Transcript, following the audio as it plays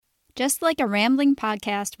Just like a rambling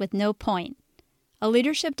podcast with no point, a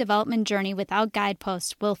leadership development journey without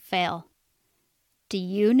guideposts will fail. Do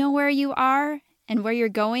you know where you are and where you're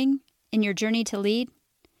going in your journey to lead?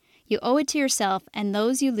 You owe it to yourself and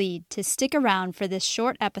those you lead to stick around for this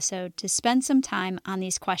short episode to spend some time on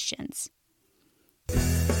these questions.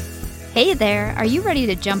 Hey there, are you ready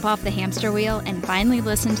to jump off the hamster wheel and finally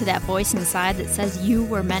listen to that voice inside that says you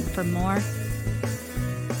were meant for more?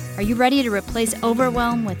 Are you ready to replace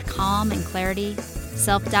overwhelm with calm and clarity,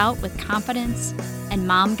 self-doubt with confidence, and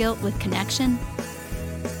mom guilt with connection?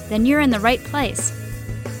 Then you're in the right place.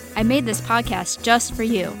 I made this podcast just for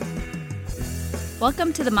you.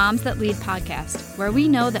 Welcome to the Moms That Lead podcast, where we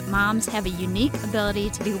know that moms have a unique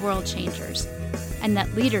ability to be world changers, and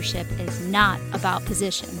that leadership is not about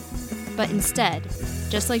position, but instead,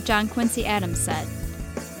 just like John Quincy Adams said,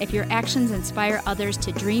 if your actions inspire others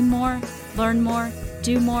to dream more, learn more,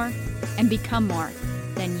 do more, and become more,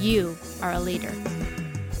 then you are a leader.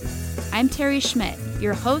 I'm Terry Schmidt,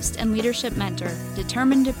 your host and leadership mentor,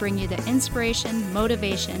 determined to bring you the inspiration,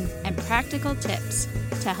 motivation, and practical tips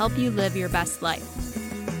to help you live your best life.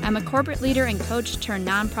 I'm a corporate leader and coach turned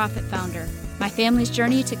nonprofit founder. My family's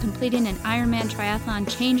journey to completing an Ironman triathlon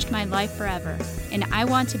changed my life forever, and I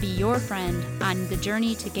want to be your friend on the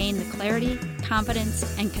journey to gain the clarity,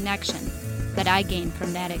 confidence, and connection that I gained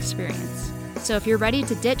from that experience. So if you're ready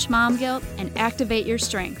to ditch mom guilt and activate your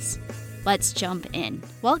strengths, let's jump in.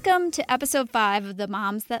 Welcome to episode 5 of the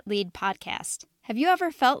Moms That Lead podcast. Have you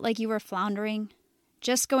ever felt like you were floundering,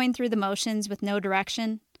 just going through the motions with no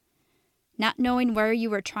direction, not knowing where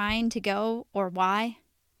you were trying to go or why?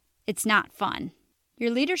 It's not fun.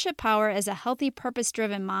 Your leadership power as a healthy,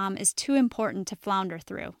 purpose-driven mom is too important to flounder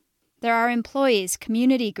through. There are employees,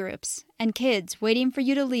 community groups, and kids waiting for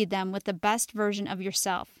you to lead them with the best version of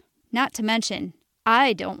yourself. Not to mention,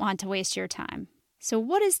 I don't want to waste your time. So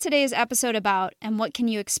what is today's episode about, and what can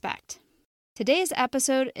you expect? Today's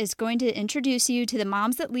episode is going to introduce you to the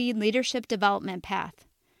Moms That Lead leadership development path,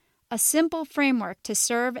 a simple framework to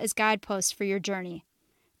serve as guideposts for your journey.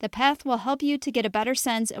 The path will help you to get a better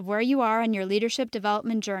sense of where you are on your leadership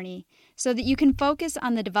development journey so that you can focus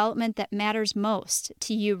on the development that matters most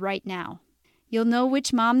to you right now. You'll know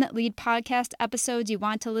which Mom That Lead podcast episodes you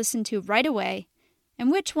want to listen to right away and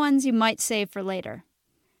which ones you might save for later.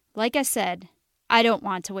 Like I said, I don't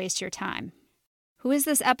want to waste your time. Who is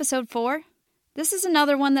this episode for? This is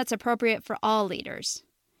another one that's appropriate for all leaders.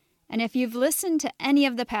 And if you've listened to any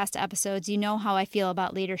of the past episodes, you know how I feel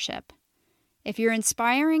about leadership. If you're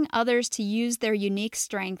inspiring others to use their unique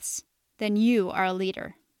strengths, then you are a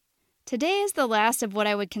leader. Today is the last of what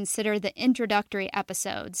I would consider the introductory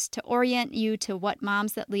episodes to orient you to what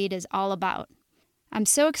Moms That Lead is all about. I'm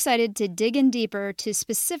so excited to dig in deeper to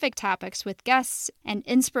specific topics with guests and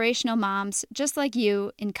inspirational moms just like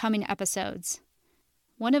you in coming episodes.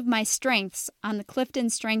 One of my strengths on the Clifton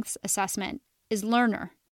Strengths Assessment is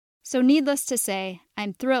learner. So needless to say,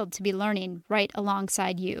 I'm thrilled to be learning right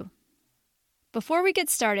alongside you. Before we get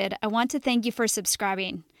started, I want to thank you for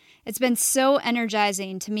subscribing. It's been so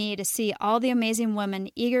energizing to me to see all the amazing women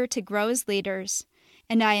eager to grow as leaders,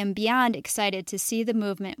 and I am beyond excited to see the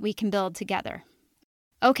movement we can build together.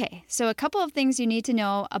 Okay, so a couple of things you need to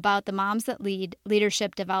know about the Moms That Lead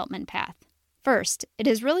leadership development path. First, it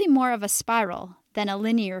is really more of a spiral than a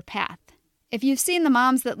linear path. If you've seen the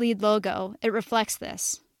Moms That Lead logo, it reflects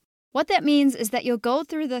this. What that means is that you'll go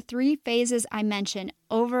through the 3 phases I mentioned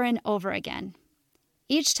over and over again,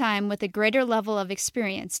 each time with a greater level of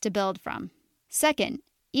experience to build from. Second,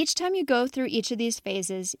 each time you go through each of these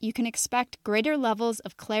phases, you can expect greater levels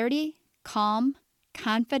of clarity, calm,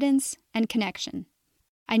 confidence, and connection.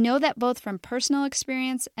 I know that both from personal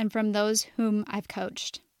experience and from those whom I've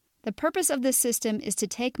coached. The purpose of this system is to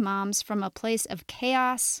take moms from a place of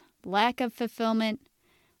chaos, lack of fulfillment,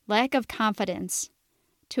 lack of confidence,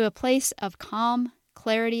 to a place of calm,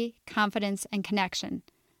 clarity, confidence, and connection,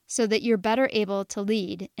 so that you're better able to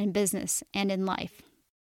lead in business and in life.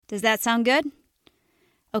 Does that sound good?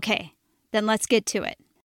 Okay, then let's get to it.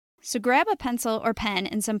 So grab a pencil or pen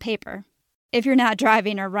and some paper, if you're not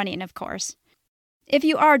driving or running, of course. If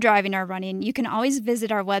you are driving or running, you can always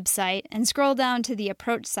visit our website and scroll down to the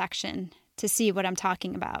approach section to see what I'm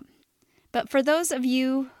talking about. But for those of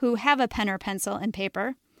you who have a pen or pencil and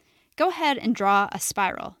paper, go ahead and draw a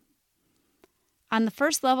spiral. On the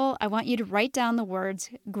first level, I want you to write down the words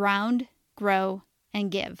ground, grow, and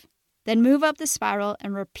give. Then move up the spiral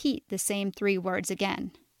and repeat the same 3 words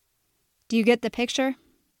again. Do you get the picture?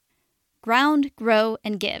 Ground, grow,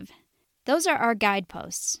 and give. Those are our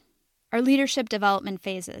guideposts, our leadership development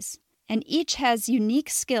phases, and each has unique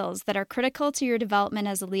skills that are critical to your development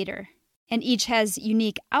as a leader. and each has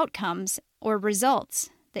unique outcomes or results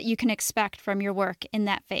that you can expect from your work in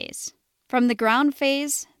that phase. From the ground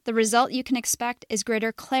phase, the result you can expect is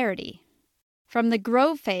greater clarity. From the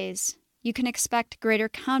grow phase, you can expect greater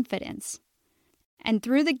confidence. And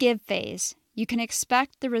through the give phase, you can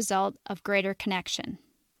expect the result of greater connection.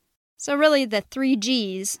 So really, the 3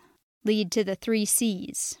 G's lead to the 3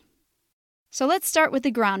 C's. So let's start with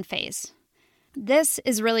the ground phase. This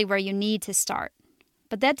is really where you need to start,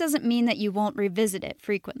 but that doesn't mean that you won't revisit it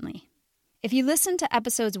frequently. If you listen to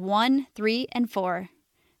episodes 1, 3, and 4,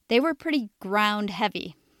 they were pretty ground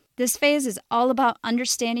heavy. This phase is all about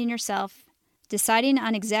understanding yourself, deciding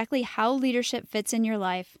on exactly how leadership fits in your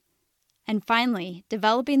life, and finally,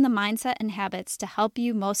 developing the mindset and habits to help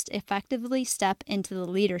you most effectively step into the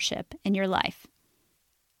leadership in your life.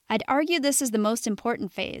 I'd argue this is the most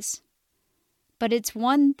important phase, but it's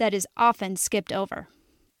one that is often skipped over.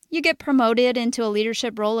 You get promoted into a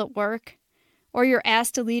leadership role at work, or you're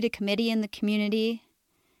asked to lead a committee in the community,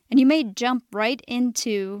 and you may jump right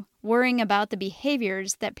into worrying about the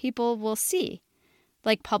behaviors that people will see,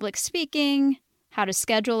 like public speaking, how to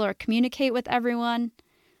schedule or communicate with everyone,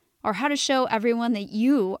 or how to show everyone that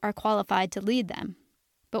you are qualified to lead them.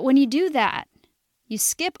 But when you do that, you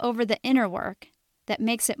skip over the inner work that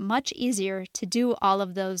makes it much easier to do all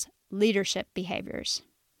of those leadership behaviors.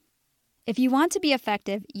 If you want to be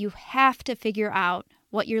effective, you have to figure out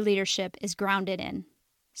what your leadership is grounded in.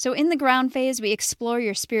 So in the ground phase, we explore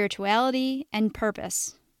your spirituality and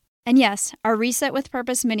purpose. And yes, our Reset with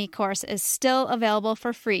Purpose mini course is still available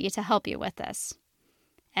for free to help you with this.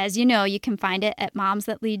 As you know, you can find it at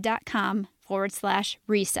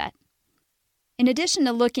momsthatlead.com/reset. In addition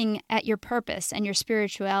to looking at your purpose and your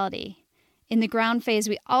spirituality, in the ground phase,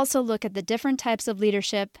 we also look at the different types of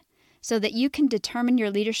leadership so that you can determine your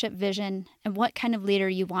leadership vision and what kind of leader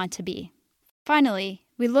you want to be. Finally,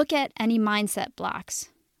 we look at any mindset blocks.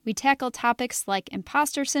 We tackle topics like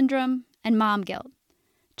imposter syndrome and mom guilt.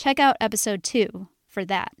 Check out episode 2 for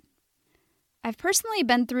that. I've personally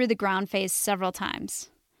been through the ground phase several times.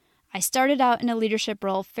 I started out in a leadership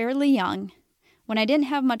role fairly young when I didn't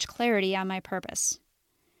have much clarity on my purpose.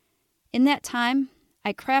 In that time,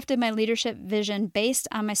 I crafted my leadership vision based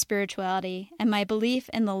on my spirituality and my belief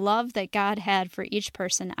in the love that God had for each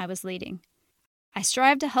person I was leading. I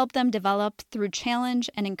strived to help them develop through challenge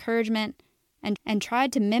and encouragement and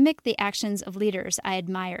tried to mimic the actions of leaders I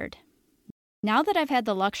admired. Now that I've had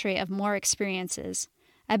the luxury of more experiences,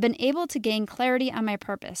 I've been able to gain clarity on my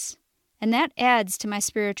purpose, and that adds to my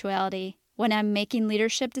spirituality when I'm making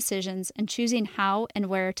leadership decisions and choosing how and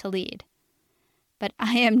where to lead. But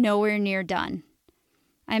I am nowhere near done.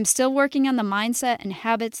 I am still working on the mindset and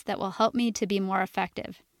habits that will help me to be more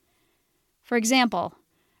effective. For example,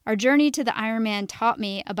 our journey to the Ironman taught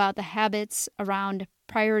me about the habits around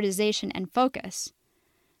prioritization and focus.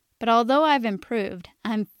 But although I've improved,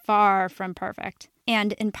 I'm far from perfect,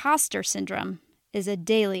 and imposter syndrome is a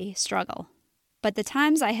daily struggle. But the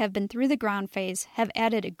times I have been through the ground phase have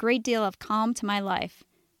added a great deal of calm to my life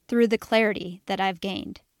through the clarity that I've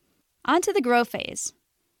gained. On to the grow phase.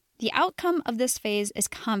 The outcome of this phase is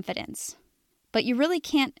confidence, but you really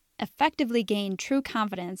can't effectively gain true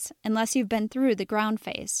confidence unless you've been through the ground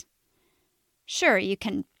phase. Sure, you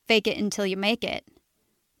can fake it until you make it,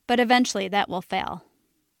 but eventually that will fail.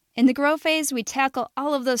 In the grow phase, we tackle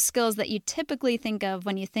all of those skills that you typically think of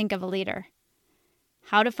when you think of a leader.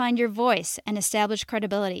 How to find your voice and establish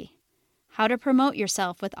credibility. How to promote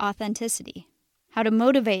yourself with authenticity. How to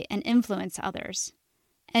motivate and influence others.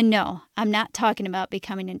 And no, I'm not talking about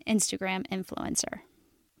becoming an Instagram influencer.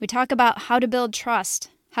 We talk about how to build trust,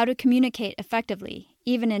 how to communicate effectively,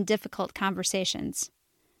 even in difficult conversations.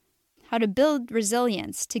 How to build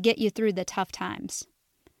resilience to get you through the tough times.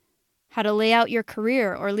 How to lay out your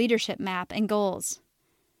career or leadership map and goals.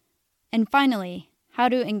 And finally, how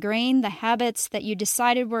to ingrain the habits that you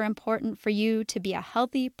decided were important for you to be a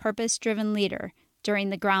healthy, purpose-driven leader during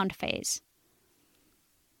the ground phase.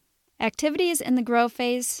 Activities in the grow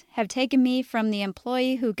phase have taken me from the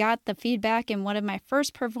employee who got the feedback in one of my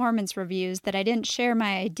first performance reviews that I didn't share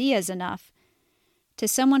my ideas enough, to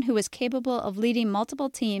someone who was capable of leading multiple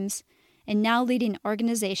teams and now leading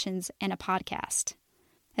organizations and a podcast.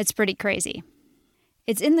 It's pretty crazy.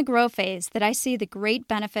 It's in the grow phase that I see the great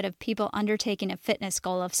benefit of people undertaking a fitness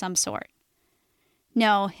goal of some sort.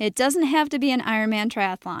 No, it doesn't have to be an Ironman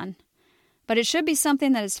triathlon, but it should be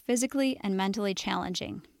something that is physically and mentally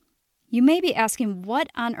challenging. You may be asking, what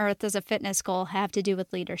on earth does a fitness goal have to do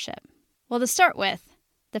with leadership? Well, to start with,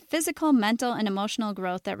 the physical, mental, and emotional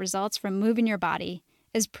growth that results from moving your body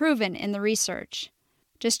is proven in the research.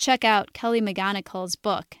 Just check out Kelly McGonigal's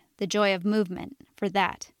book, The Joy of Movement, for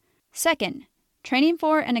that. Second, training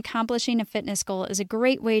for and accomplishing a fitness goal is a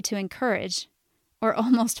great way to encourage, or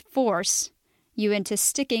almost force, you into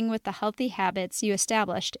sticking with the healthy habits you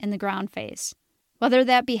established in the ground phase. Whether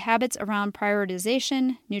that be habits around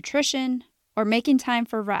prioritization, nutrition, or making time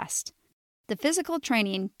for rest, the physical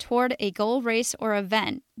training toward a goal, race, or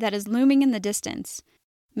event that is looming in the distance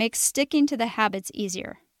makes sticking to the habits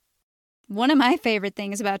easier. One of my favorite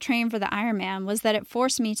things about training for the Ironman was that it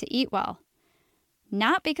forced me to eat well.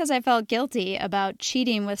 Not because I felt guilty about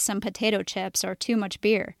cheating with some potato chips or too much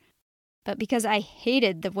beer, but because I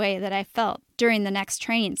hated the way that I felt during the next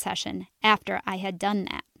training session after I had done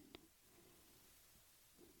that.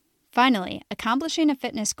 Finally, accomplishing a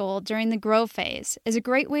fitness goal during the grow phase is a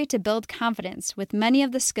great way to build confidence with many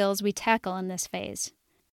of the skills we tackle in this phase.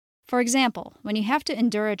 For example, when you have to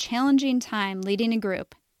endure a challenging time leading a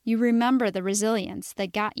group, you remember the resilience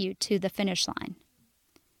that got you to the finish line.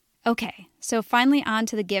 Okay, so finally on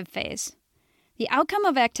to the give phase. The outcome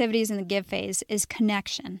of activities in the give phase is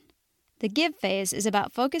connection. The give phase is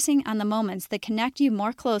about focusing on the moments that connect you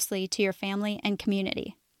more closely to your family and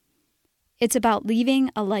community. It's about leaving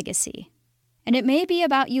a legacy. And it may be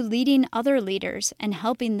about you leading other leaders and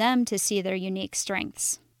helping them to see their unique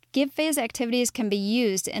strengths. Give phase activities can be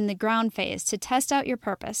used in the ground phase to test out your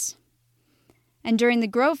purpose, and during the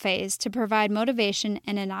grow phase to provide motivation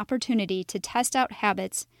and an opportunity to test out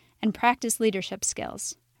habits and practice leadership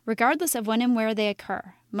skills. Regardless of when and where they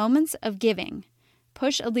occur, moments of giving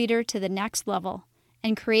push a leader to the next level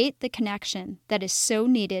and create the connection that is so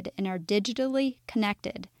needed in our digitally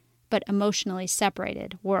connected but emotionally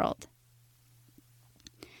separated world.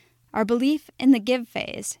 Our belief in the give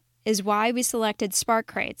phase is why we selected Spark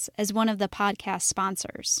Crates as one of the podcast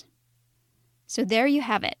sponsors. So there you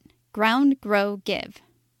have it. Ground, grow, give.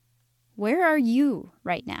 Where are you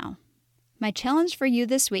right now? My challenge for you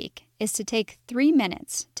this week is to take 3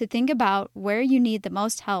 minutes to think about where you need the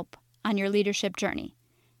most help on your leadership journey,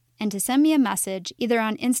 and to send me a message either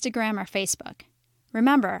on Instagram or Facebook.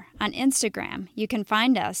 Remember, on Instagram, you can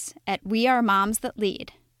find us at We Are Moms That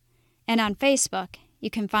Lead, and on Facebook, you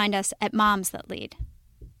can find us at Moms That Lead.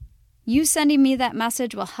 You sending me that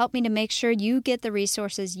message will help me to make sure you get the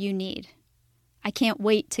resources you need. I can't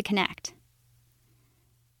wait to connect.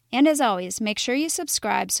 And as always, make sure you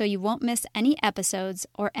subscribe so you won't miss any episodes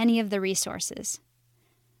or any of the resources.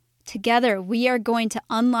 Together, we are going to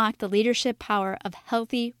unlock the leadership power of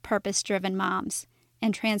healthy, purpose-driven moms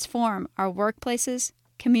and transform our workplaces,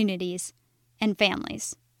 communities, and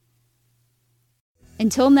families.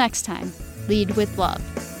 Until next time, lead with love.